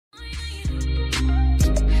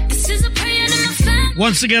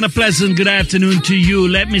Once again, a pleasant good afternoon to you.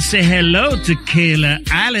 Let me say hello to Kayla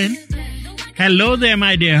Allen. Hello there,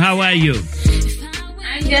 my dear. How are you?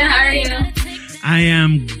 I'm good. How are you? I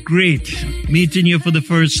am great. Meeting you for the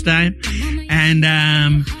first time.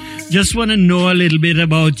 And just want to know a little bit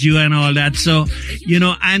about you and all that. So,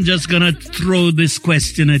 I'm just going to throw this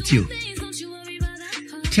question at you.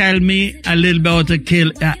 Tell me a little bit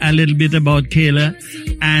about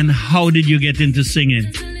Kayla, and how did you get into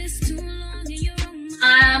singing?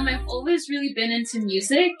 I've always really been into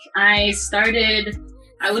music. I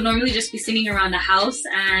would normally just be singing around the house,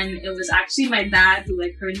 and it was actually my dad who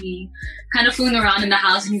heard me kind of fooling around in the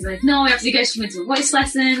house, and he's like, no, we have to get you into voice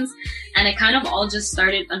lessons. And it kind of all just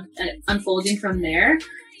started unfolding from there.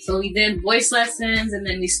 So we did voice lessons, and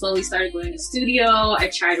then we slowly started going to the studio. I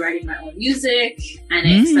tried writing my own music, and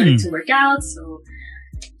it started to work out. So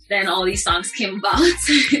then all these songs came about.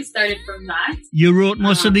 It started from that. You wrote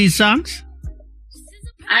most of these songs?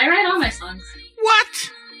 I write all my songs. What?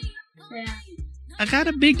 Yeah. I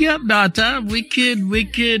gotta big you up, daughter. Wicked.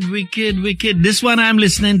 This one I'm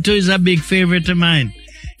listening to is a big favorite of mine.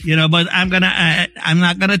 But I'm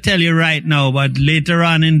not gonna tell you right now, but later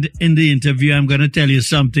on in the interview, I'm gonna tell you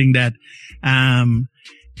something that,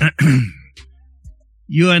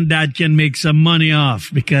 you and Dad can make some money off,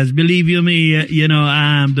 because believe you me,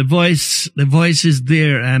 the voice is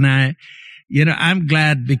there, and I'm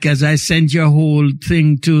glad, because I sent your whole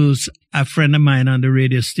thing to a friend of mine on the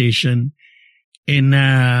radio station in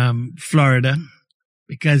Florida,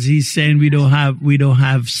 because he's saying we don't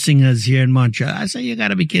have singers here in Montreal. I said, you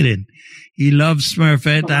gotta be kidding. He loves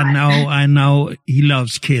Smurfette, and now he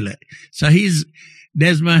loves Kayla. So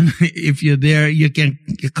Desmond, if you're there, you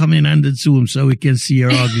come in on the Zoom so we can see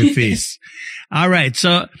your ugly face. All right.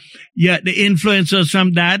 So yeah, the influence was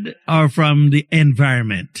from Dad or from the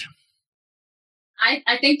environment?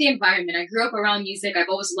 I think the environment. I grew up around music. I've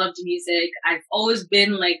always loved music. I've always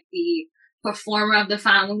been the performer of the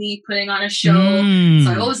family, putting on a show.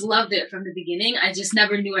 So I always loved it from the beginning. I just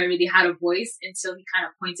never knew I really had a voice until he kind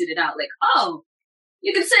of pointed it out. Oh,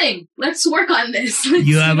 you can sing. Let's work on this.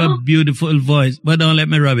 You have a beautiful voice, but don't let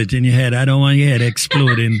me rub it in your head. I don't want your head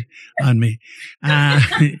exploding on me.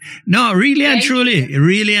 No, really and truly,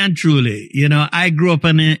 I grew up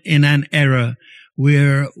in an era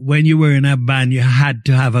where when you were in a band, you had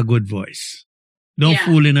to have a good voice. Don't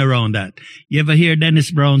fooling around that. You ever hear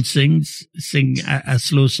Dennis Brown sing a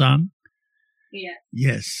slow song? Yeah.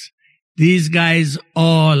 Yes. These guys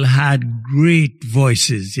all had great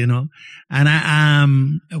voices,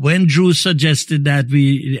 And when Drew suggested that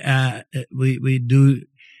we do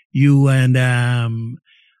you, and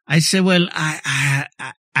I said, well, I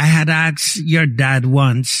had asked your dad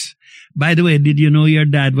once. By the way, did you know your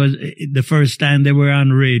dad was, the first time they were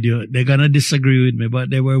on radio, they're going to disagree with me, but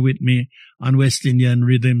they were with me on West Indian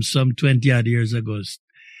Rhythm some 20 odd years ago.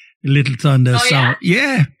 Little Thunder song.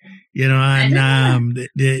 Yeah.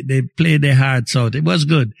 They played their hearts out. It was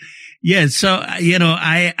good. Yeah. So,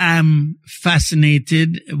 I am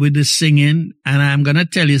fascinated with the singing, and I'm going to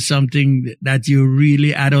tell you something that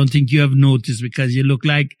I don't think you have noticed, because you look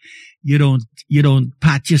like you don't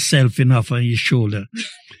pat yourself enough on your shoulder.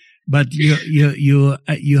 But you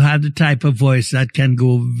have the type of voice that can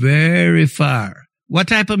go very far. What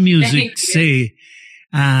type of music, say,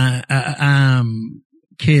 Kayla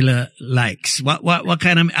likes? What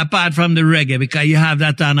kind of, apart from the reggae, because you have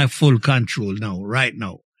that under full control now, right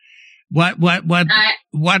now. What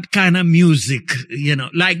kind of music,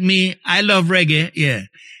 like me, I love reggae, yeah,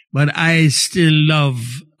 but I still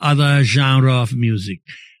love other genre of music.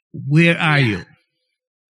 Where are you?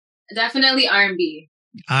 Definitely R&B.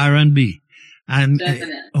 R&B. And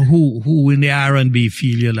who in the R&B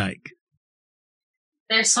feel you like?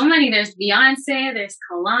 There's so many. There's Beyonce, there's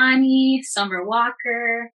Kalani, Summer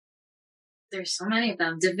Walker. There's so many of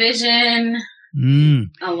them. Division.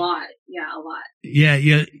 A lot. Yeah, a lot. Yeah,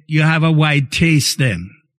 you have a wide taste then.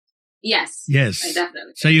 Yes. Yes. I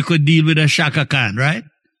definitely. So you could deal with a Shaka Khan, right?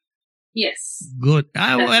 Yes. Good.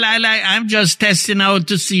 I'm just testing out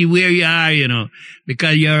to see where you are,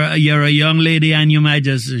 because you're a young lady and you might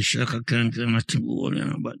just say, Shaka Khan, I'm not too old,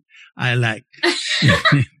 but I like,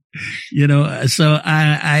 so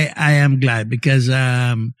I am glad, because, what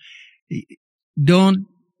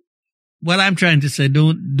I'm trying to say,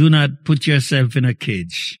 do not put yourself in a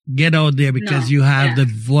cage. Get out there, because you have the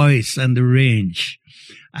voice and the range.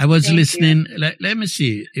 I was listening, let me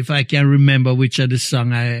see if I can remember which of the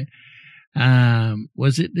song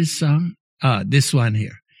was it this song? This one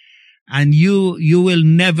here. And you will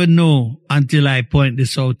never know until I point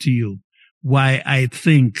this out to you, why I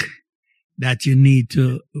think that you need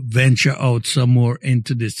to venture out some more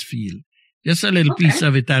into this field. Just a little piece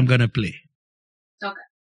of it I'm going to play. Okay.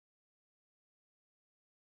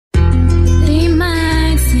 They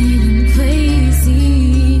might seem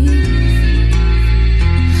crazy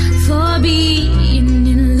for being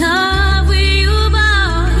in love with you, boy,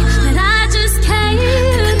 but I just can't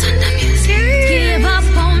give up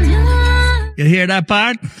on you. You hear that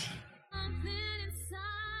part?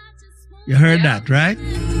 You heard that, right?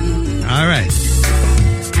 All right.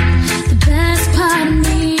 The best part of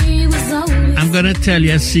me was always I'm going to tell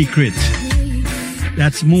you a secret.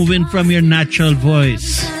 That's moving from your natural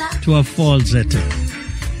voice to a falsetto,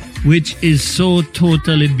 which is so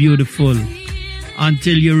totally beautiful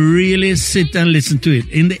until you really sit and listen to it.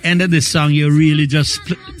 In the end of the song, you really just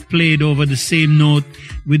played over the same note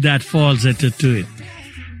with that falsetto to it.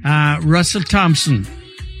 Russell Thompson,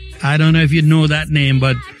 I don't know if you know that name,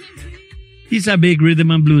 but he's a big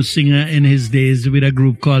rhythm and blues singer in his days with a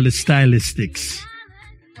group called the Stylistics.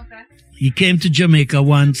 Okay. He came to Jamaica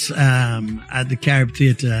once at the Carib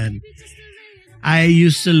Theatre, and I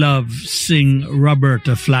used to love sing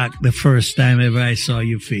Roberta Flack the first time ever I saw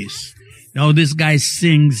your face. Now this guy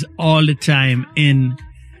sings all the time in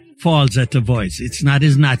falsetto voice. It's not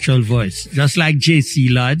his natural voice. Just like J.C.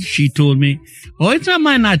 Lodge, she told me, oh, it's not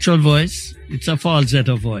my natural voice. It's a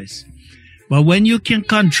falsetto voice. But when you can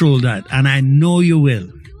control that, and I know you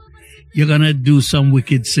will, you're going to do some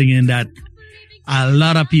wicked singing that a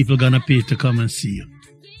lot of people going to pay to come and see you.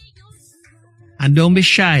 And don't be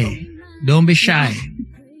shy. Don't be shy.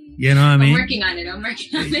 You know what I mean? I'm working on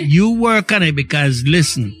it. You work on it because,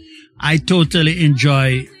 listen, I totally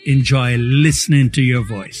enjoy listening to your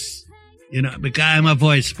voice. You know, because I'm a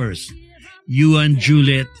voice person. You and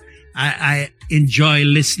Juliet, I enjoy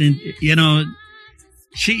listening. You know,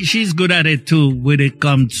 she's good at it too when it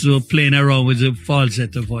comes to playing around with the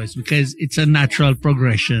falsetto voice, because it's a natural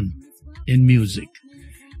progression in music.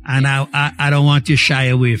 And I don't want you to shy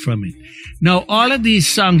away from it. Now, all of these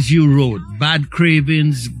songs you wrote, Bad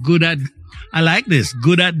Cravings, I like this,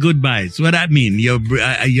 Good at Goodbyes. What that mean? You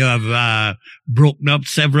have broken up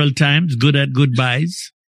several times, Good at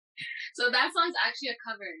Goodbyes? So that song's actually a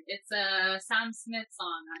cover. It's a Sam Smith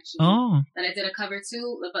song, actually. Oh. That I did a cover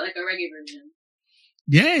to, but like a reggae version.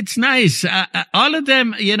 Yeah, it's nice. All of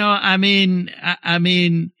them, you know, I mean,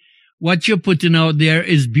 what you're putting out there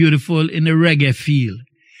is beautiful in the reggae feel.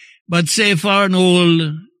 But say for an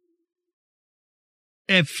old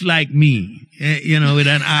F like me, you know, with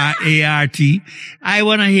an R-A-R-T, I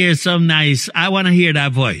want to hear I want to hear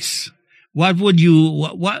that voice. What would you,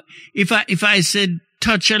 if I said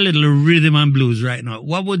touch a little rhythm and blues right now,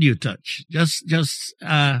 what would you touch? Just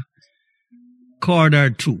chord or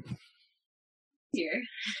two. Here.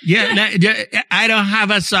 Yeah, I don't have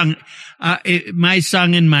a song. My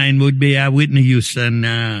song in mind would be Whitney Houston,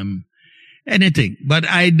 anything. But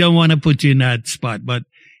I don't want to put you in that spot. But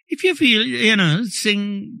if you feel, you know,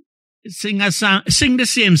 sing a song, sing the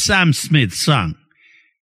same Sam Smith song.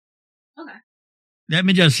 Okay. Let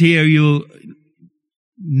me just hear you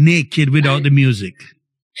naked without the music.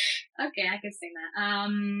 Okay, I can sing that.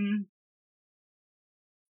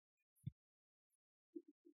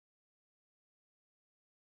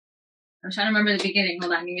 I'm trying to remember the beginning.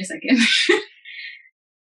 Hold on, give me a second.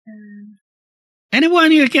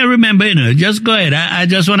 Anyone you can remember, you know, just go ahead. I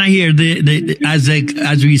just want to hear the as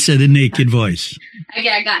we said, the naked voice. Okay,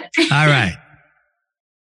 I got it. All right.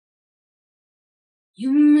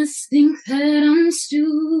 You must think that I'm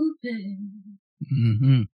stupid.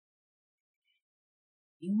 Mm-hmm.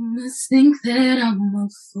 You must think that I'm a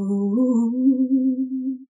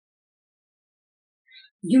fool.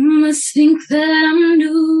 You must think that I'm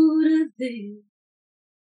new to this.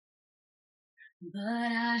 But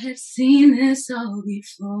I have seen this all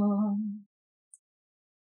before.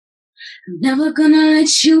 I'm never gonna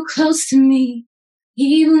let you close to me,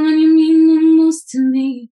 even when you mean the most to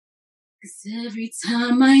me. 'Cause every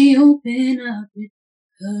time I open up, it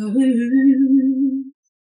hurts.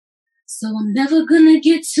 So I'm never gonna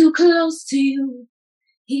get too close to you,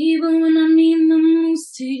 even when I mean the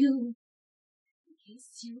most to you. In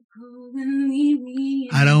case you go and leave me.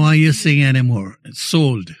 I don't want you to sing anymore. It's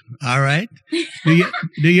sold. All right.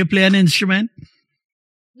 Do you play an instrument?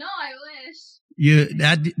 No, I wish.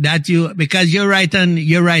 Because you're right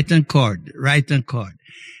on chord,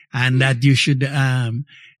 and that you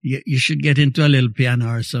should get into a little piano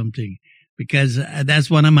or something, because that's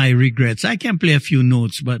one of my regrets. I can play a few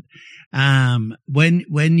notes, but when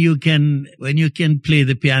you can play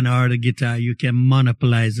the piano or the guitar, you can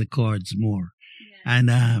monopolize the chords more. Yeah.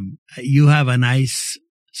 And you have a nice,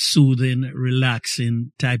 soothing,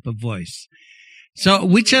 relaxing type of voice. So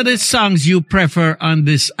which are the songs you prefer on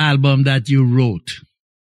this album that you wrote?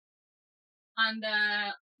 on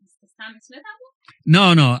the Sam Smith album?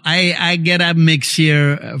 No. I get a mix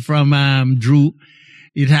here from Drew.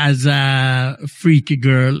 It has Freaky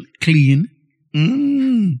Girl, Clean.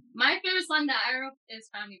 My favorite song that I wrote is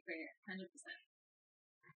Family Prayer, 100%.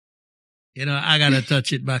 You know, I gotta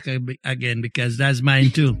touch it back again because that's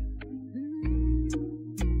mine too.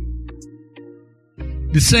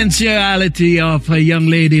 The sensuality of a young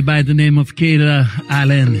lady by the name of Kayla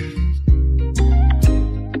Allen.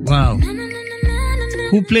 Wow.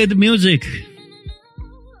 Who played the music?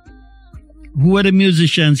 Who are the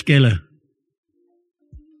musicians, Kayla?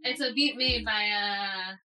 It's a beat made by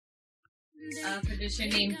a producer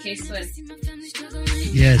named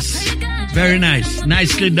CKUT. Yes. Very nice.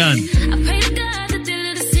 Nicely done. I pray to God that they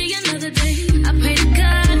let us see another day. I pray to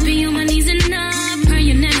God, be on my knees and I'm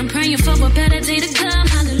praying and I'm praying for a better day to come.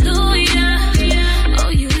 Hallelujah. Oh,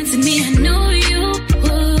 you answered me, I knew you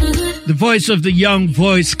would. The voice of the young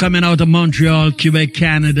voice coming out of Montreal, Quebec,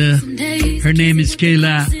 Canada. Her name is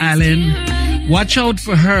Kayla Allen. Watch out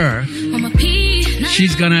for her.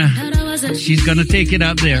 She's gonna take it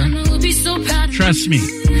up there. Trust me.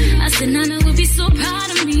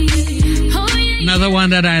 Another one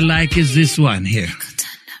that I like is this one here.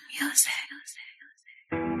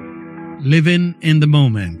 Living in the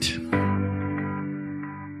Moment.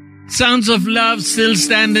 Sounds of Love still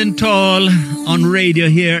standing tall on radio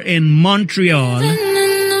here in Montreal.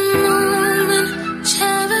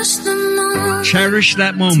 Cherish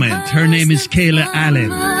that moment. Her name is Kayla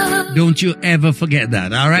Allen. Don't you ever forget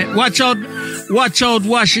that, all right? Watch out,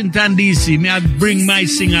 Washington, D.C. May I bring my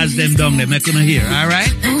singers them down there. I'm gonna hear, all right?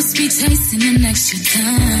 Most be chasing an extra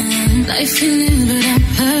time. Life you live without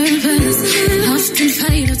purpose. Often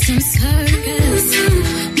fatal to circus.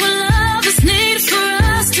 More love is needed for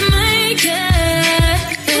us to make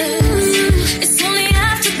it. It's only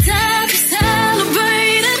after death we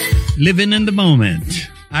celebrate it. Living in the moment.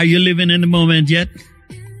 Are you living in the moment yet?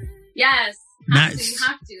 Yes. Nice. You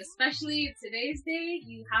have to, especially today's day.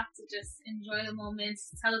 You have to just enjoy the moments,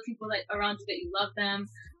 tell the people like around you that you love them,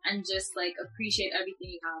 and just like appreciate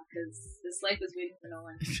everything you have because this life is waiting for no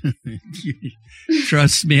one.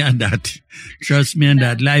 Trust me on that. Trust me on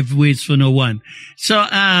that. Life waits for no one. So,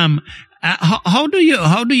 how do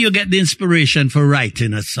you get the inspiration for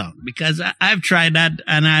writing a song? Because I've tried that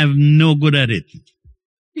and I'm no good at it.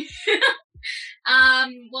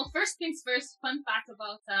 Well, first things first, fun fact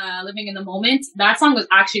about Living in the Moment. That song was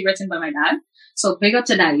actually written by my dad. So big up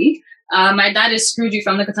to Daddy. My dad is Scroogey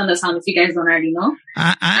from the Katanda Sound, if you guys don't already know.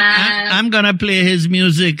 I'm going to play his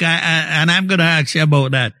music and I'm going to ask you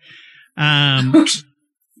about that. Okie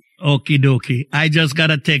dokie. I just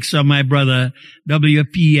got a text from my brother,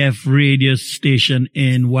 WPF radio station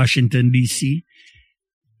in Washington, D.C.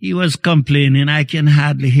 He was complaining, I can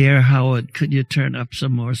hardly hear Howard. Could you turn up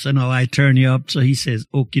some more? So now I turn you up. So he says,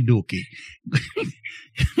 okie dokie.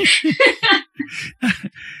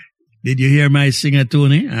 Did you hear my singer,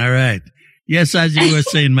 Tony? All right. Yes, as you were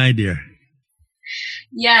saying, my dear.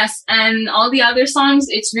 Yes, and all the other songs,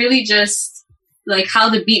 it's really just like how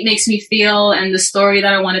the beat makes me feel and the story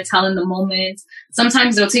that I want to tell in the moment.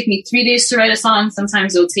 Sometimes it'll take me 3 days to write a song.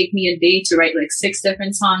 Sometimes it'll take me a day to write like 6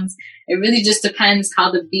 different songs. It really just depends how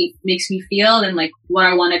the beat makes me feel and like what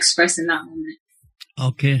I want to express in that moment.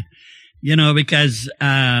 Okay. You know, because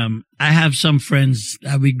I have some friends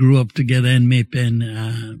that we grew up together in Maypen,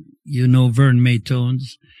 Vern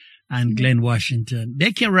Maytones and Glenn Washington.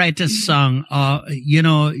 They can write a song or,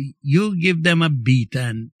 you give them a beat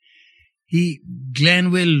and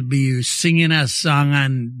Glenn will be singing a song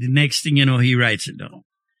and the next thing you know, he writes it down.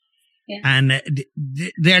 Yeah. And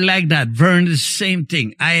they're like that. Vern, the same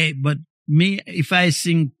thing. But me, if I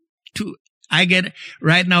sing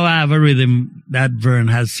right now I have a rhythm that Vern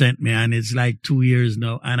has sent me and it's like 2 years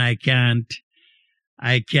now and I can't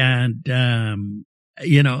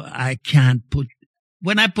put,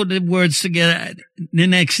 when I put the words together, the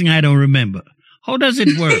next thing I don't remember. How does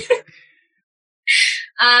it work?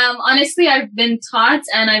 Honestly, I've been taught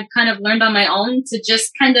and I've kind of learned on my own to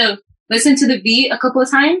just kind of listen to the beat a couple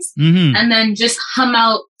of times and then just hum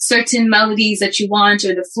out certain melodies that you want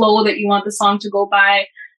or the flow that you want the song to go by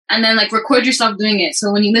and then like record yourself doing it.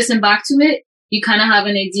 So when you listen back to it, you kind of have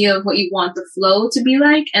an idea of what you want the flow to be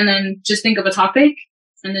like and then just think of a topic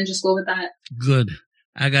and then just go with that. Good.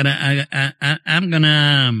 I'm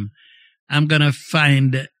gonna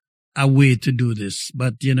find a way to do this,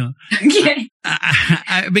 but okay.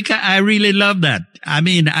 Because I really love that. I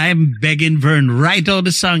mean, I'm begging Vern, write out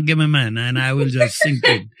the song, give me man, and I will just sing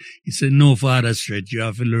it. He said, no farther stretch. You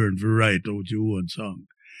have to learn to write out your own song.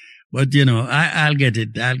 But I'll get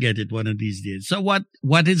it. I'll get it one of these days. So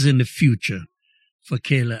what is in the future for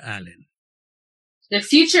Kayla Allen? the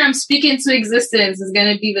future I'm speaking to existence is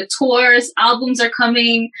going to be the tours. Albums are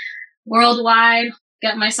coming worldwide.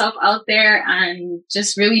 Get myself out there and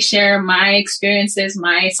just really share my experiences,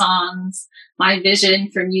 my songs, my vision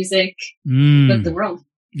for music with the world.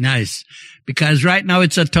 Nice. Because right now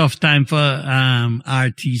it's a tough time for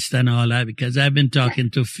artists and all that, because I've been talking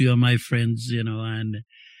to a few of my friends, you know, and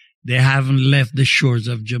they haven't left the shores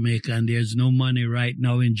of Jamaica, and there's no money right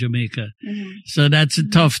now in Jamaica. So that's a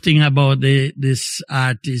tough thing about this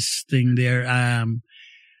artist thing there.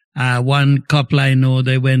 One couple I know,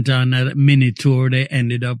 they went on a mini tour. They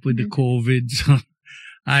ended up with the COVID. So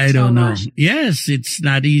I don't know. Yes, it's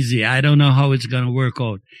not easy. I don't know how it's going to work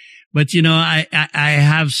out. But, you know, I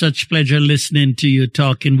have such pleasure listening to you,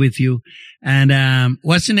 talking with you. And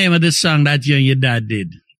what's the name of the song that you and your dad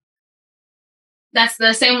did? That's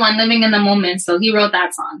the same one, Living in the Moment. So he wrote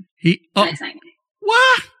that song. I sang it.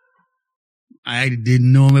 What? I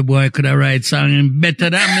didn't know my boy could have write song better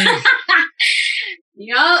than me.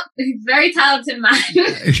 Yup. He's very talented man.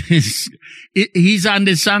 He's on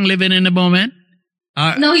this song, Living in the Moment?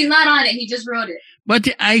 No, he's not on it. He just wrote it. But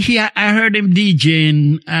I heard him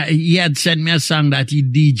DJing. He had sent me a song that he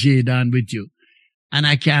DJ'd on with you. And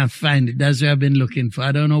I can't find it. That's what I've been looking for.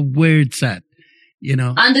 I don't know where it's at. You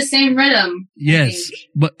know, on the same rhythm. Yes,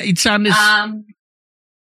 but it's on this.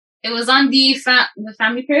 It was on the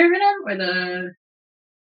family prayer rhythm or the.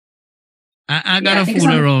 I gotta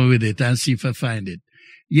fool around with it and see if I find it.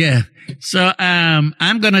 Yeah. So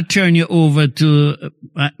I'm gonna turn you over to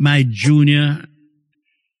my junior.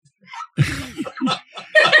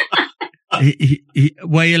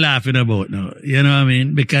 What are you laughing about now? You know what I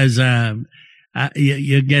mean? Because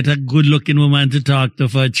you get a good-looking woman to talk to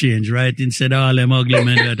for a change, right? Instead of all them ugly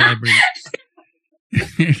men that I bring.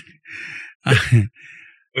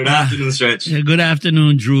 Good afternoon, Stretch. Good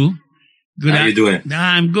afternoon, Drew. How you doing?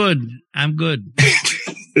 I'm good. I'm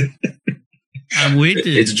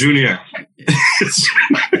waiting. It's Junior.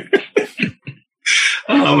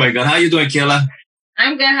 Oh, my God. How you doing, Kayla?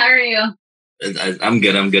 I'm good. How are you? I'm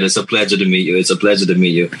good. It's a pleasure to meet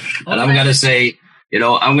you. And I'm going to say, you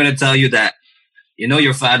know, I'm going to tell you that, you know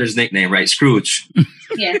your father's nickname, right? Scrooge.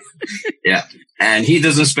 Yes. Yeah. And he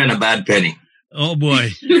doesn't spend a bad penny. Oh,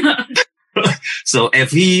 boy. So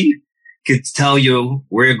if he could tell you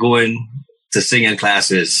we're going to singing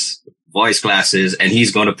classes, voice classes, and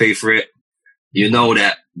he's going to pay for it, you know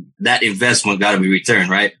that investment got to be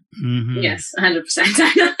returned, right? Mm-hmm. Yes,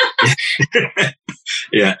 100%.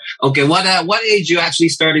 Yeah. Okay. What age you actually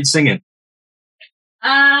started singing?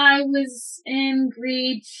 I was in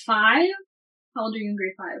grade 5. How old are you in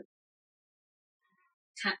grade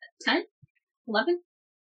 5? 10? 11?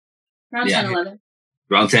 Around 10, 11.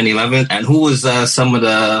 Around 10, 11. And who was some of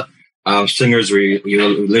the singers you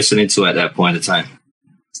were listening to at that point in time?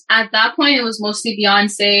 At that point, it was mostly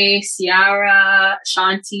Beyonce, Ciara,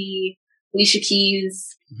 Shanti, Alicia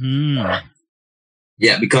Keys.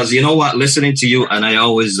 Yeah, because you know what? Listening to you, and I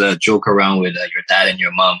always joke around with your dad and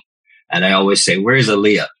your mom, and I always say, "Where's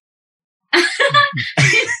Aaliyah?"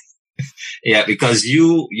 Yeah, because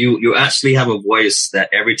you actually have a voice that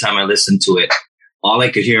every time I listen to it, all I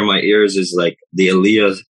could hear in my ears is like the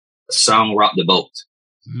Aaliyah song "Rock the Boat."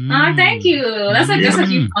 Oh, thank you. That's a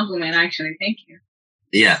huge compliment, actually. Thank you.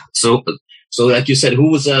 Yeah. So like you said, who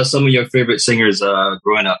was some of your favorite singers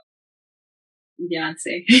growing up?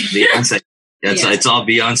 Beyonce. It's all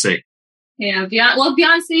Beyonce. Yeah.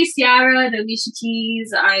 Beyonce, Ciara, the Alicia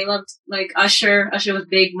Keys. I loved like Usher. Usher was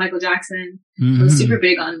big. Michael Jackson. I was super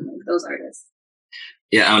big on those artists.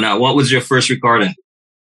 Yeah. Now, what was your first recording?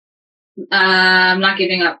 Not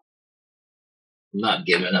Giving Up. Not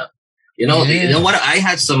Giving Up. You know what? I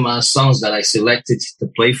had some songs that I selected to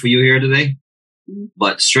play for you here today,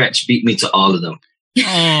 but Stretch beat me to all of them.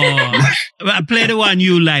 Oh, play the one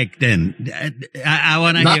you like then. I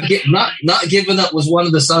want to Not Giving Up was one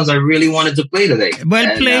of the songs I really wanted to play today.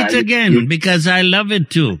 Well, play it again because I love it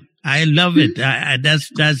too. I love it. That's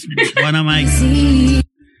one of my.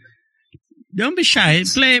 Don't be shy.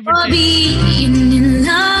 Play everything. Being in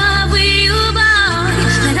love with you, boy,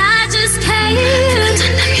 but I just can't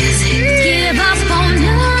give up on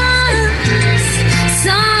us.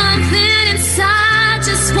 Something inside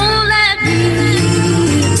just won't let me.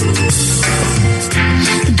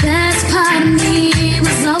 The best part of me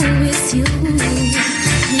was always you.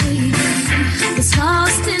 Was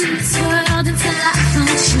lost in this world until I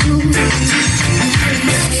found you.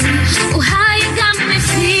 Oh, how you got me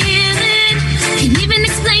feeling. Can't even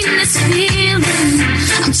explain this feeling.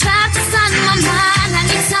 I'm trapped inside my mind. I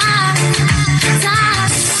need time,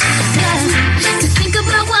 yeah, to think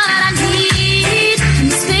about what I need. In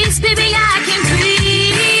space, baby, I can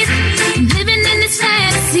breathe. I'm living in this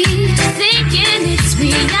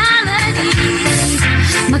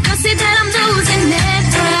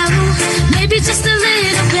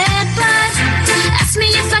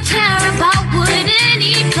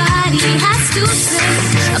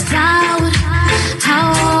about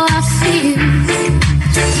how I feel.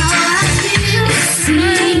 It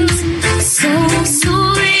seems so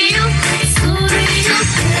surreal, baby.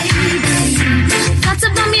 Thoughts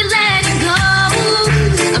about me letting go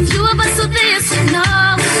of you, but so this you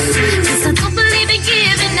know. 'Cause I don't believe in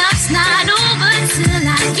giving up's not over till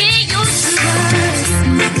I get your trust.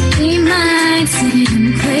 They might say I'm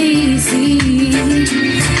crazy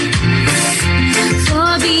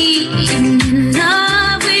for being in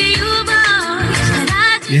love with you, boy. But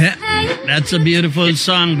I just That's a beautiful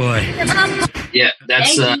song, boy. Yeah,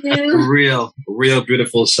 that's a you. real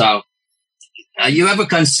beautiful song. You ever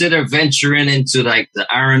consider venturing into like the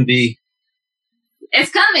R&B?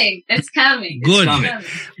 It's coming. It's coming. Good. It's coming.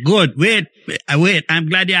 Good. Wait. I'm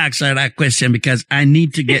glad you asked her that question because I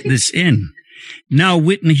need to get this in. Now,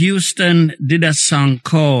 Whitney Houston did a song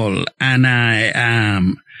called, and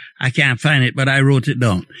I can't find it, but I wrote it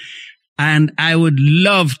down. And I would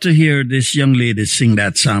love to hear this young lady sing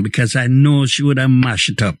that song because I know she would have mashed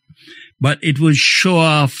it up. But it would show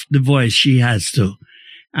off the voice she has too.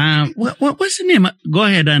 What's the name? Go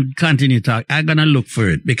ahead and continue talk. I'm gonna look for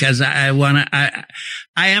it because I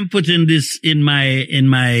am putting this in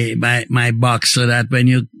my box so that when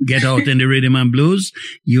you get out in the rhythm and blues,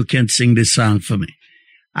 you can sing this song for me.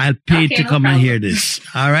 I'll pay to come and hear this.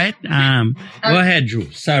 All right. Go ahead,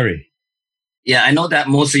 Drew. Sorry. Yeah, I know that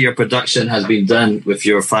most of your production has been done with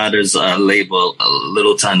your father's label,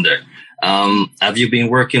 Little Thunder. Have you been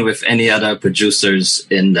working with any other producers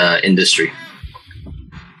in the industry?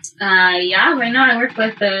 Yeah, right now I work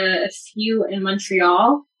with a few in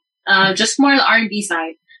Montreal. Just more the R&B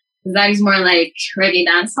side. That is more like reggae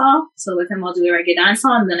dancehall. So with him, I'll do a reggae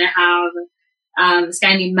dancehall. And then I have this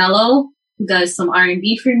guy named Mello who does some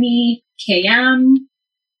R&B for me. KM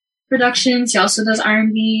Productions. He also does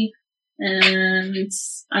R&B. And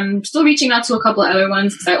I'm still reaching out to a couple of other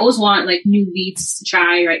ones because I always want like new beats to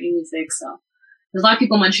try, write new music. So there's a lot of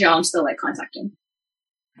people in Montreal I'm still like contacting.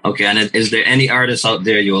 Okay, and is there any artists out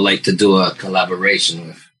there you would like to do a collaboration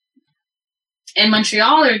with? In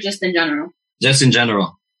Montreal or just in general? Just in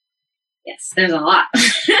general. Yes, there's a lot.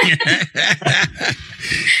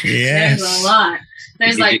 Yes. There's a lot.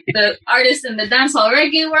 There's like the artists in the dancehall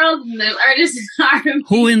reggae world and the artists in R&B.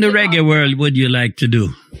 Who in the reggae world would you like to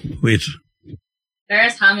do with?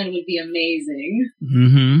 Ferris Hammond would be amazing.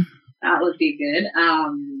 Mm-hmm. That would be good.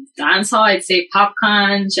 Dancehall, I'd say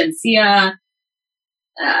Popcorn, Shensia.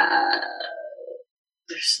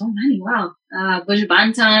 There's so many. Wow. Bush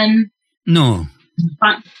Banton. No.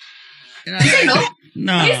 You say no?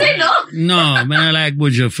 No. You say no? No, man, I like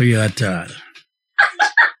Buju for you at all.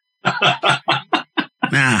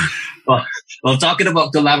 Nah. Well, talking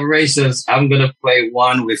about collaborations, I'm going to play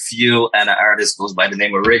one with you and an artist goes by the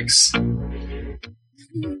name of Riggs.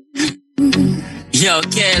 Yo,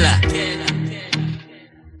 Kayla.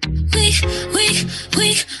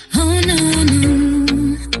 Wait, oh no.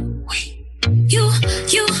 You,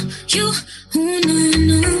 oh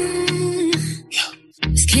no.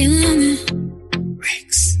 It's Kayla Allen.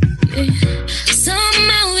 Riggs. Yeah.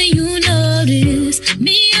 Somehow when you notice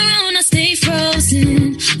me around, I stay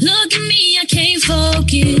frozen. Look at me, I can't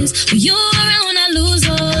focus. When you're around, I lose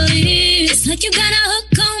all this. It's like you got a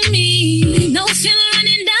hook on me. No feeling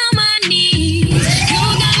running down my knees. You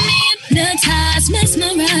got me hypnotized,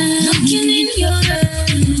 mesmerized. Looking in your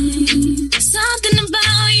eyes. Something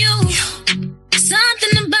about you.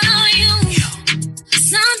 Something about you.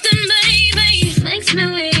 Something, baby. Makes me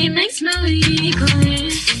weak.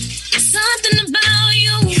 Something about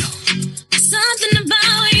you. Something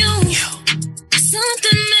about you.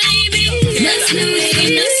 Something, baby. Makes me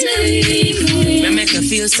weak. Me make her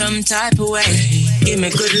feel some type of way. Give me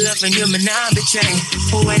good love and you may not betray.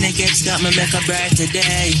 But when it gets stuck, me make her bright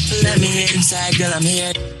today. Let me inside, girl, I'm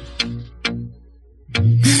here.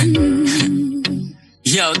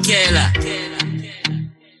 Yo, Kayla.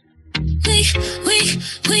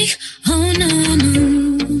 Wait, oh no.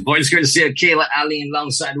 Voice courtesy of Kayla Allen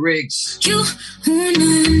alongside Riggs. You, oh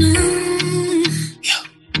no.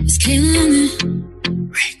 It's Kayla Allen.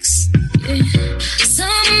 Riggs. Yeah.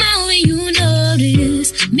 Somehow when you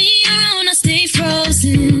notice me around, I stay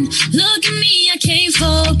frozen. Look at me, I can't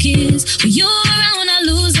focus. When you're around, I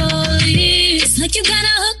lose all this. It's like you got a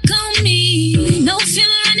hook on me. No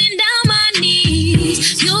feeling running down my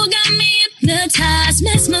knees. You got me hypnotized,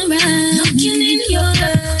 mesmerized. Looking in your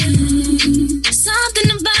eyes.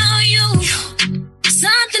 Something about you.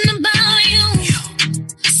 Something about you.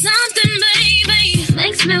 Something, baby.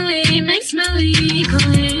 Makes me weak. Oh,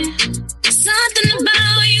 yeah. Something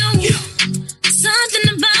about you. Something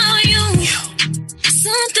about you.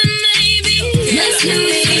 Something, baby. Makes me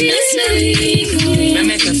weak. Me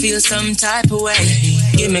make her feel some type of way.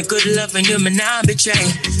 Give me good love and you may not betray.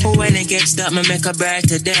 When it gets dark, me make a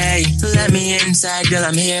brighter day. Let me inside, girl,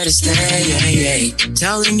 I'm here to stay.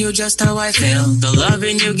 Telling you just how I feel. The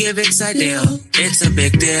loving you give, it's ideal. It's a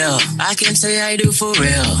big deal. I can say I do for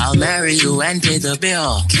real. I'll marry you and pay the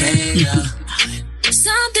bill. Kayla.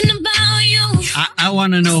 Something about you. I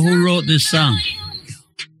want to know who wrote this song.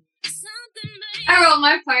 I wrote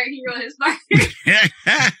my part. He wrote his part.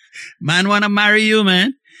 Man want to marry you,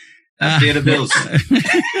 man. And pay the bills.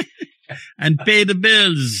 And pay the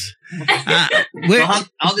bills. So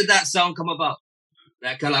how did that song come about?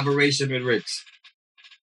 That collaboration with Riggs?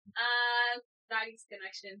 Daddy's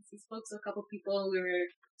connections. He spoke to a couple people. We were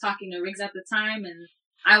talking to Riggs at the time, and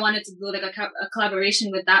I wanted to do like a collaboration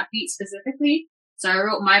with that beat specifically. So I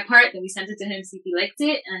wrote my part, then we sent it to him, see if he liked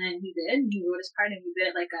it, and then he did. He wrote his part, and we did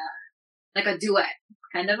it like a duet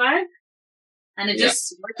kind of vibe, and it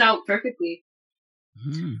just worked out perfectly.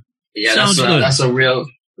 Mm. Yeah, that's a real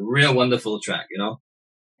wonderful track, you know.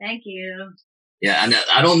 Thank you. Yeah, and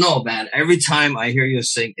I don't know, man. Every time I hear you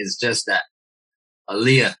sing, it's just that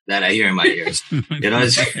Aaliyah that I hear in my ears. You know,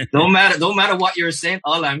 it's, no matter what you're saying,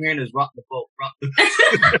 all I'm hearing is rock the boat, rock the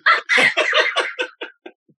boat.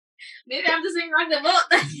 Maybe I'm just saying rock the boat.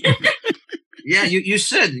 Yeah, you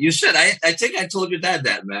should. I think I told your dad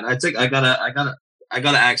that, man. I think I gotta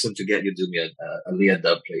ask him to get you to do me a Aaliyah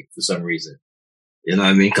dub plate for some reason. You know what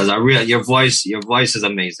I mean? Because your voice is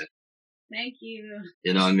amazing. Thank you.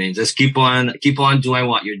 You know what I mean? Just keep on doing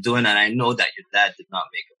what you're doing, and I know that your dad did not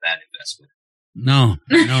make a bad investment. No,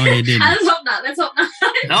 he didn't. Let's hope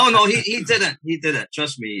not. No, he didn't. He didn't.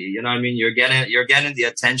 Trust me. You know what I mean? You're getting the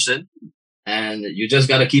attention, and you just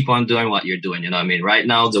got to keep on doing what you're doing. You know what I mean? Right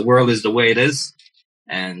now, the world is the way it is,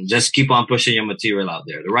 and just keep on pushing your material out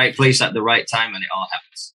there. The right place at the right time, and it all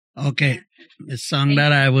happens. Okay. The song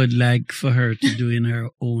that I would like for her to do in her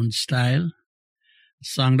own style, a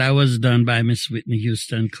song that was done by Miss Whitney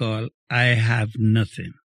Houston called I Have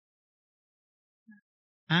Nothing.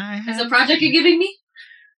 Is a project you're giving me?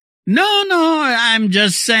 No, I'm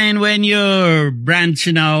just saying when you're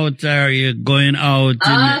branching out or you're going out,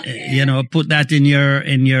 you know, put that in your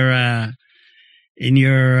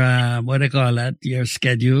what do you call that? Your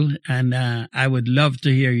schedule. And, I would love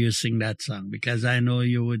to hear you sing that song because I know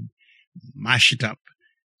you would mash it up,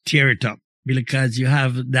 tear it up because you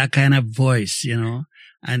have that kind of voice, you know,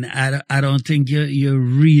 and I don't think you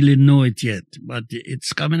really know it yet, but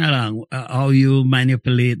it's coming along, how you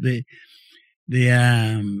manipulate the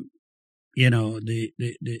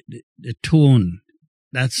tone.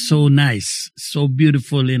 That's so nice, so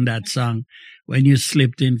beautiful in that song when you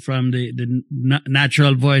slipped in from the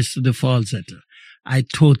natural voice to the falsetto. I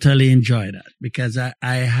totally enjoy that because I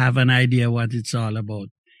have an idea what it's all about.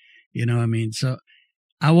 You know what I mean? So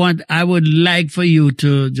I would like for you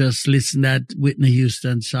to just listen to that Whitney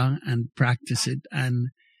Houston song and practice it and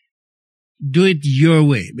do it your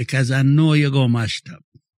way because I know you're going to mash it up.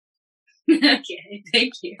 Okay,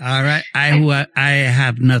 thank you. All right. I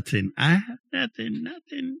have nothing. I have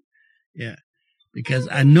nothing. Yeah. Because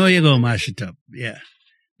I know you're going to mash it up. Yeah.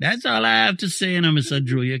 That's all I have to say, Mr.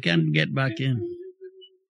 Drew. You can get back in.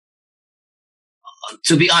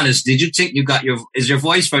 To be honest, did you think is your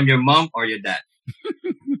voice from your mom or your dad?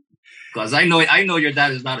 Because I know your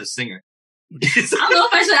dad is not a singer. I don't know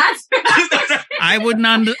if I should answer. I would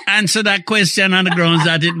not answer that question on the grounds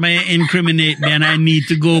that it may incriminate me and I need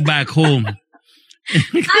to go back home. I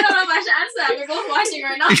don't know if I should answer that. We're both watching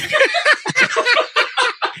right now.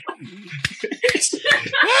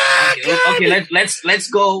 Okay, let's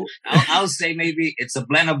go. I'll say maybe it's a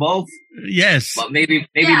blend of both. Yes, but maybe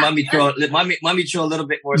mommy throw a little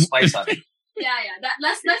bit more spice on it. Yeah.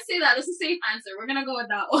 Let's say that. That's a safe answer. We're gonna go with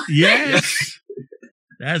that one. Yes.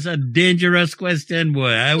 That's a dangerous question,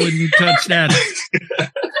 boy. I wouldn't touch that.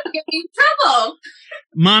 Get me in trouble.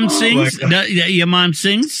 Mom sings? Your mom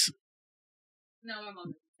sings? No, my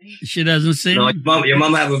mom doesn't. She doesn't sing? No, your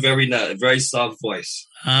mom have a very soft voice.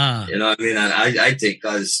 Ah. You know what I mean? And I think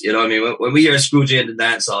because, you know what I mean, when we hear Scrooge in the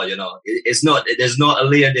dance hall, you know, there's no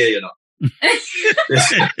Aaliyah there, you know.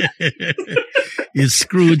 It's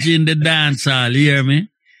Scrooge in the dance hall, you hear me?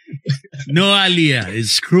 No Aaliyah,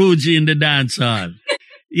 it's Scrooge in the dance hall.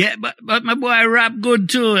 Yeah, but my boy rap good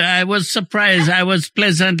too. I was surprised. I was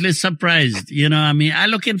pleasantly surprised. You know what I mean? I'm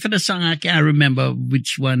looking for the song. I can't remember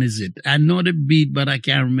which one is it. I know the beat, but I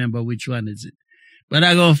can't remember which one is it. But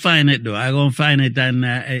I'm going to find it though. I'm going to find it and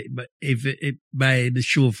if by the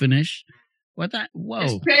show finish. Whoa.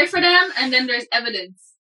 There's prayer for them and then there's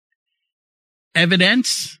evidence.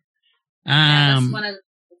 Evidence? Yeah, that's one of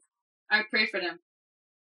I pray for them.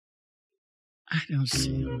 I don't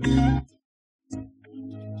see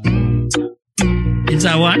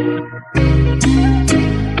What's that one?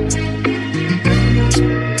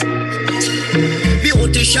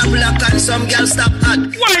 Beauty shop lock and some girls stop hot.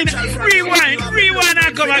 Rewind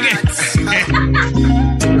and come again.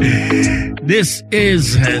 This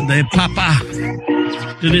is the papa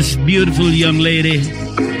to this beautiful young lady.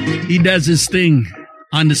 He does his thing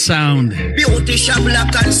on the sound. Beauty shop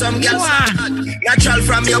lock and some girls stop hot. Natural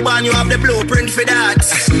from your band, you have the blueprint for that.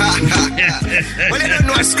 Well, you don't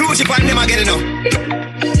know a screw chip on them again, you know.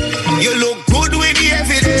 You look good with the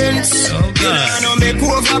evidence. Oh, God. You know, make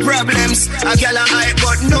over problems. A girl a hype,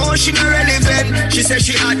 but no, she not relevant. She says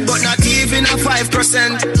she hot, but not even a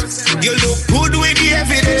 5%. You look good with the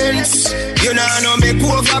evidence. You know, make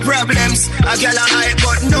over problems. A girl a hype,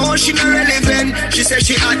 but no, she not relevant. She says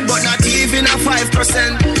she hot, but not even a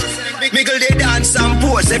 5%. Miggle they dance and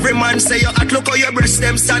pose. Every man say you hot, look how your breast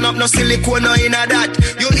them stand up. No silicone, no inna that.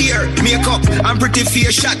 You hear, makeup and pretty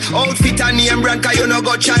face shot. Outfit and name brand, cause you no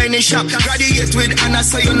go Chinese shop. Graduate with Anna,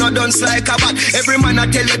 so you no dance like a bat. Every man I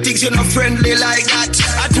tell you things, you no friendly like that.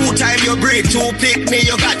 A 2-time you breed, 2 pick me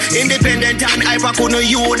you got. Independent and hyper, couldn't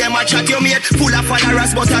you them a chat. You made full of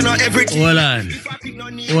followers, but I know everything.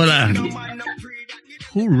 Hold on.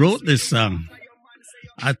 Who wrote this song?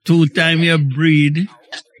 A 2-time you breed.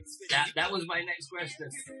 That was my next question.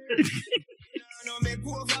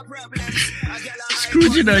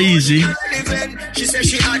 Scrooge it easy. She says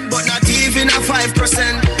she hot, but not even a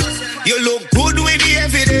 5%. You look good with the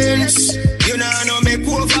evidence. You know, make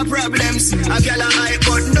over problems. A girl a hype,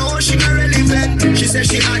 but no, she not relevant. She says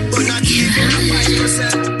she hot, but not even a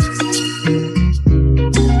 5%.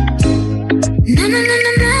 No, no, no,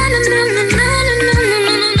 no, no, no, no, no, no,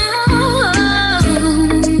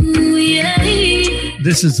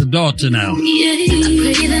 This is the daughter now. yeah. I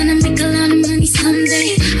pray that I make a lot of money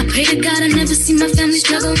someday. I pray to God I never see my family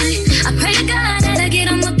struggle, man. I pray to God that I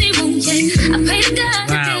get on what they want, yeah. I pray to God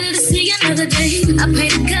that they live to see another day. I pray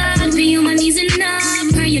to God, be on my knees and I'm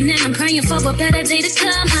praying and I'm praying for a better day to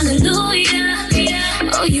come. Hallelujah.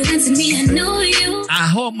 Oh, you answered me, I knew you. I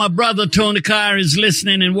hope my brother Tony Carr is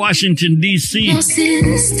listening in Washington, D.C.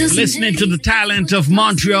 Listening to the talent of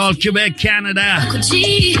Montreal, Quebec, Canada.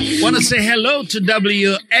 Want to say hello to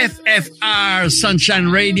WFFR Sunshine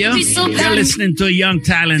Radio. You're listening to a young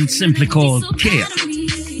talent simply called Kayla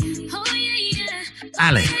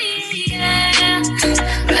Allen.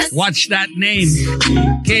 Watch that name,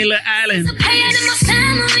 Kayla Allen.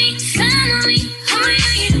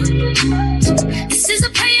 This is a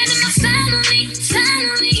prayer to my family.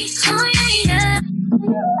 Oh yeah.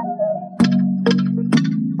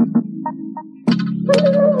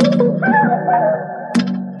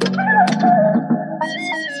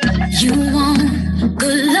 You want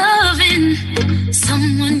good loving,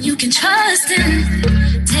 someone you can trust in.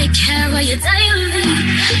 Take care of your daily.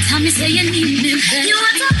 Tell me, say you need me. You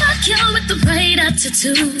want to fuck you with the right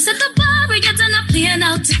attitude. Set the bar where you're done, playing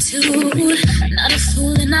altitude. Not a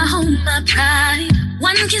fool and I hold my pride.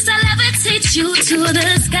 One kiss I'll levitate you to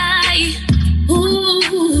the sky.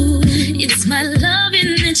 Ooh, it's my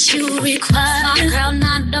loving that you require. Girl,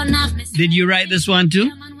 not don't have me. Did you write this one too,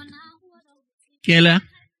 Kayla?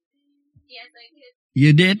 Yes, I did.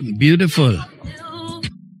 You did? Beautiful.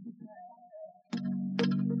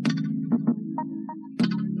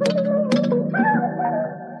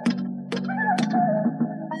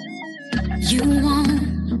 You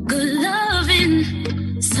want good loving,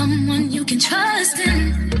 someone you can trust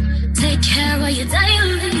in. Take care of your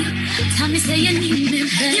daily. Tell me, say you need me.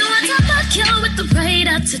 You want to fuck you with the right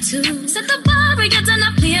attitude. Set the bar where you're done,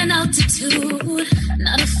 playing altitude.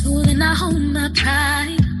 Not a fool and I hold my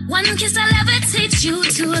pride. One kiss I'll levitate you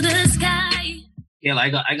to the sky.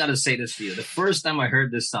 Kayla, I gotta say this to you. The first time I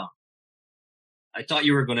heard this song, I thought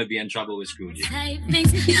you were gonna be in trouble with Scrooge. Why?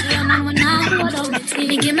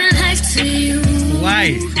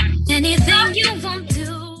 Anything you want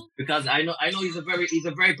to. Because I know he's a very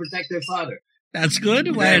protective father. That's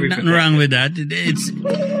good. Why? Very Nothing wrong with that. It's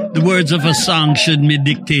the words of a song shouldn't be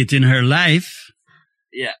dictating her life.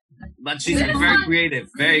 Yeah. But she's very creative.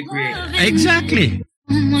 Exactly.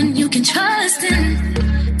 Someone you can trust in.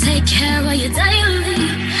 Take care of your daily.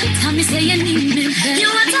 Tell me, say you need me. You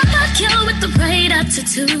want to fuck you with the right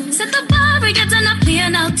attitude. Set the bar where you're done,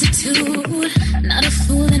 playing altitude. Not a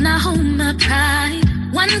fool and I hold my pride.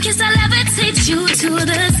 One kiss I'll levitate you to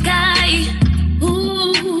the sky.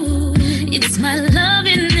 Ooh, it's my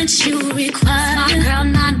loving that you require. My girl,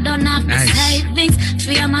 not don't have to say things.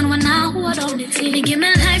 For your man when I hold on it till you give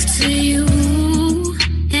me life to you.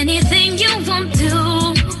 Anything you want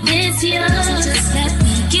to, it's yours. Just let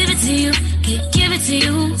me give it to you. Give it to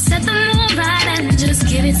you. Set the moon right and just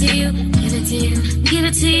just give it to you, give it to you, give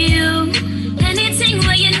it to you. Anything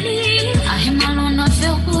where you need, I him alone, not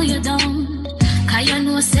feel who you don't. Cause you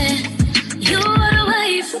know, say, you are the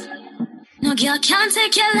wife. No girl can't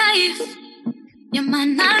take your life. Your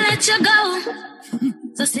man not let you go.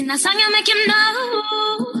 So sing a song and make him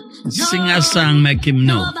know. Sing a song, make him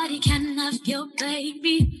know. Nobody can love your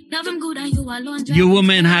baby. Love him good and you alone. You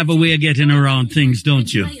women have a way of getting around things,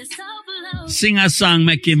 don't you? Sing a song,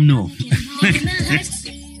 make him know.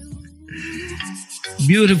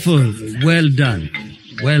 Beautiful. Well done.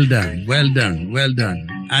 Well done. Well done. Well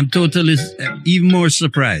done. I'm totally even more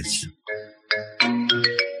surprised.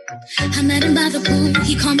 I met him by the pool,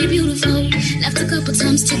 he called me beautiful. Left a couple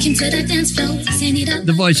times, took him to the dance floor.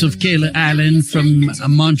 The voice of Kayla Allen from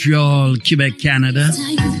Montreal, Quebec, Canada.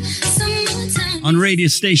 On radio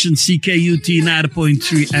station CKUT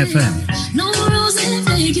 90.3 FM. No rules and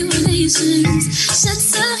regulations.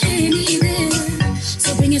 Shut up anywhere.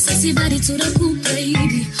 So bring your sexy body to the pool,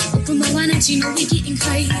 baby. Open my wine and you know we getting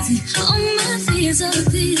crazy. All my fears are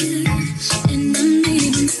there, and I'm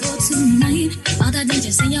leaving for tonight. All that they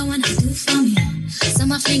just say you wanna do for me.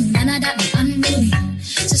 Some of things none of that be unruly.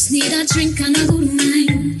 Just need a drink and a good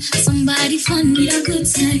wine. Somebody fun, need a good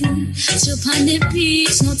time. Jump on the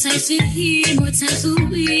beach, no time for here, more time for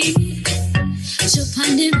we. Jump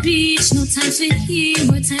on the beach, no time for here,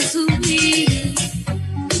 more time for we.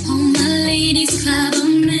 All my ladies, club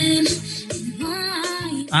on men.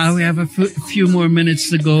 We have a few more minutes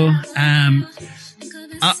to go.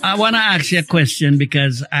 I want to ask you a question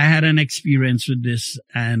because I had an experience with this,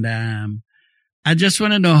 and I just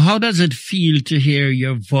want to know, how does it feel to hear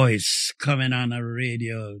your voice coming on a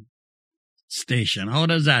radio station? How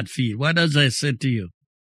does that feel? What does that say to you?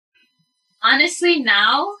 Honestly,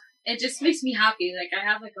 now it just makes me happy. Like, I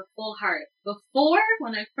have like a full heart. Before,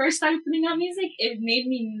 when I first started putting out music, it made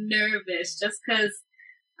me nervous just because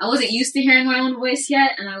I wasn't used to hearing my own voice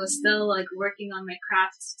yet, and I was still like working on my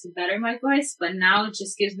craft to better my voice. But now it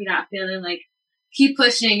just gives me that feeling like, keep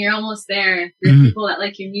pushing, you're almost there. There are people that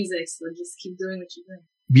like your music, so just keep doing what you're doing.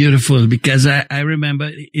 Beautiful, because I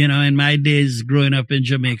remember, in my days growing up in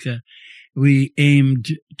Jamaica, we aimed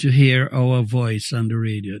to hear our voice on the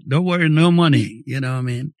radio. Don't worry, no money, you know what I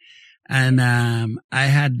mean? And I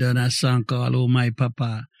had done a song called Oh My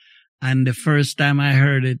Papa. And the first time I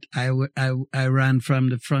heard it, I ran from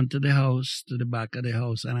the front of the house to the back of the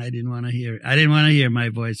house, and I didn't want to hear it. I didn't want to hear my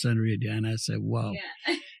voice on radio. And I said, wow.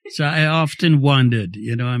 Yeah. So I often wondered,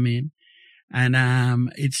 you know what I mean? And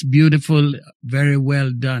it's beautiful, very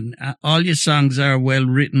well done. All your songs are well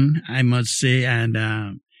written, I must say. And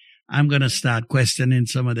I'm going to start questioning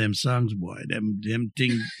some of them songs, boy. Them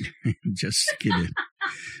things, just kidding.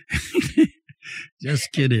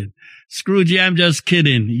 Just kidding. Scroogey, I'm just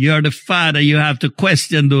kidding. You're the father. You have to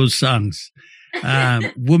question those songs.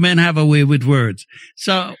 Women have a way with words.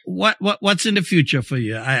 So what's in the future for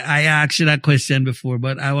you? I asked you that question before,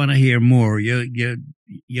 but I want to hear more. You're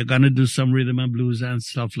going to do some rhythm and blues and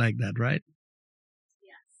stuff like that, right?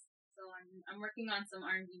 Yes. So I'm working on some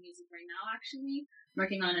R&B music right now, actually. I'm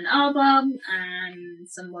working on an album and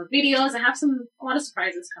some more videos. I have a lot of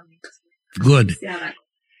surprises coming. Good. See how that goes.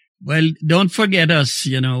 Well, don't forget us,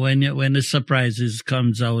 when the surprises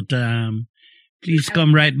comes out, please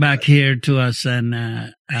come right back here to us.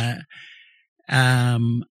 And,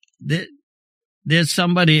 there's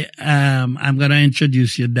somebody, I'm going to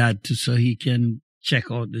introduce your dad to, so he can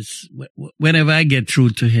check out this whenever I get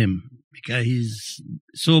through to him, because he's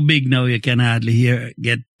so big now you can hardly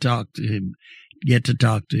get to talk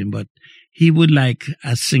to him, but he would like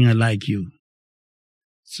a singer like you.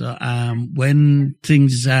 So, when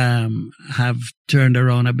things, have turned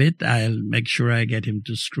around a bit, I'll make sure I get him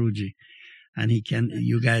to Scroogey and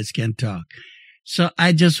you guys can talk. So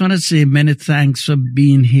I just want to say many thanks for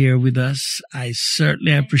being here with us. I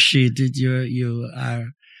certainly appreciate it. You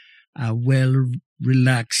are a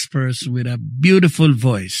well-relaxed person with a beautiful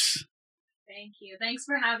voice. Thank you. Thanks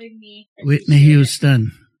for having me. Whitney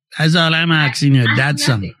Houston. That's all I'm asking you. That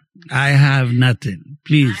song. I have nothing.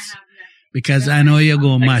 Please. Because I know you're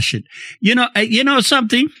going to mash it. You know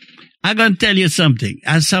something? I'm going to tell you something.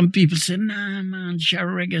 As some people say, nah, man, she's a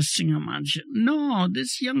reggae singer, man. No,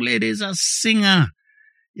 this young lady is a singer.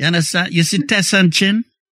 You understand? You see Tess and Chin?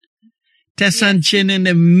 Tess and Chin, in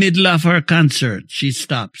the middle of her concert, she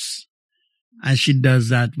stops. And she does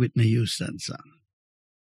that Whitney Houston song.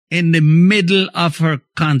 In the middle of her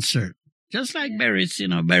concert. Just like Barris,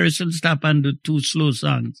 Barris will stop and do 2 slow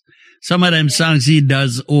songs. Some of them songs he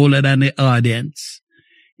does older than the audience.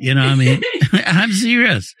 You know what I mean? I'm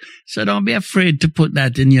serious. So don't be afraid to put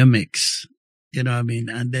that in your mix. You know what I mean?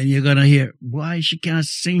 And then you're going to hear, why she can't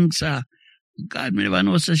sing, sir? God, me never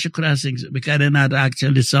know such a crossing because they're not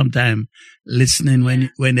actually sometime listening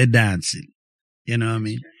when they're dancing. You know what I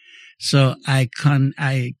mean? So I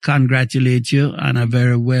congratulate you on a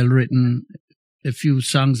very well written, a few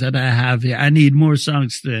songs that I have here. I need more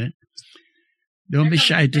songs today. Don't be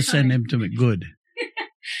shy to send them to me. Good.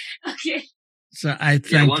 Okay. So I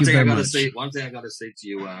thank you very much. One thing I gotta say to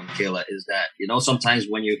you, Kayla, is that, you know, sometimes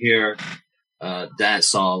when you hear a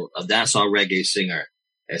dancehall reggae singer,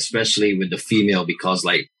 especially with the female, because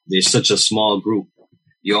like there's such a small group,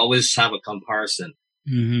 you always have a comparison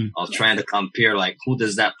of trying to compare, like, who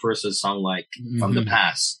does that person sound like from the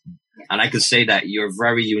past? And I could say that you're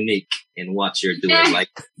very unique in what you're doing. Like,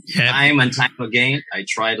 time and time again, I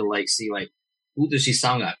try to like see like, who does she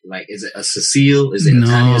sound like? Like, is it a Cecile? Is it a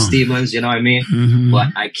Tanya Stevens? You know what I mean? But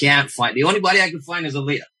I can't find, the only body I can find is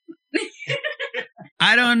Aaliyah.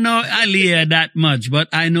 I don't know Aaliyah that much, but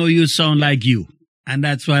I know you sound like you. And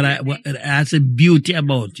that's that's a beauty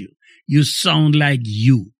about you. You sound like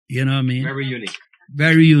you. You know what I mean? Very unique.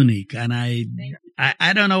 Very unique. And I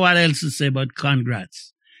don't know what else to say, but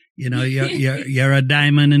congrats. You know, you're a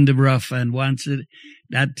diamond in the rough. And once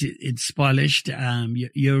it's polished,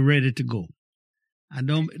 you're ready to go. And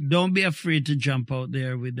don't be afraid to jump out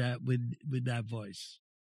there with that voice.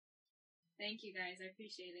 Thank you guys. I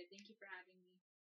appreciate it. Thank you for having me.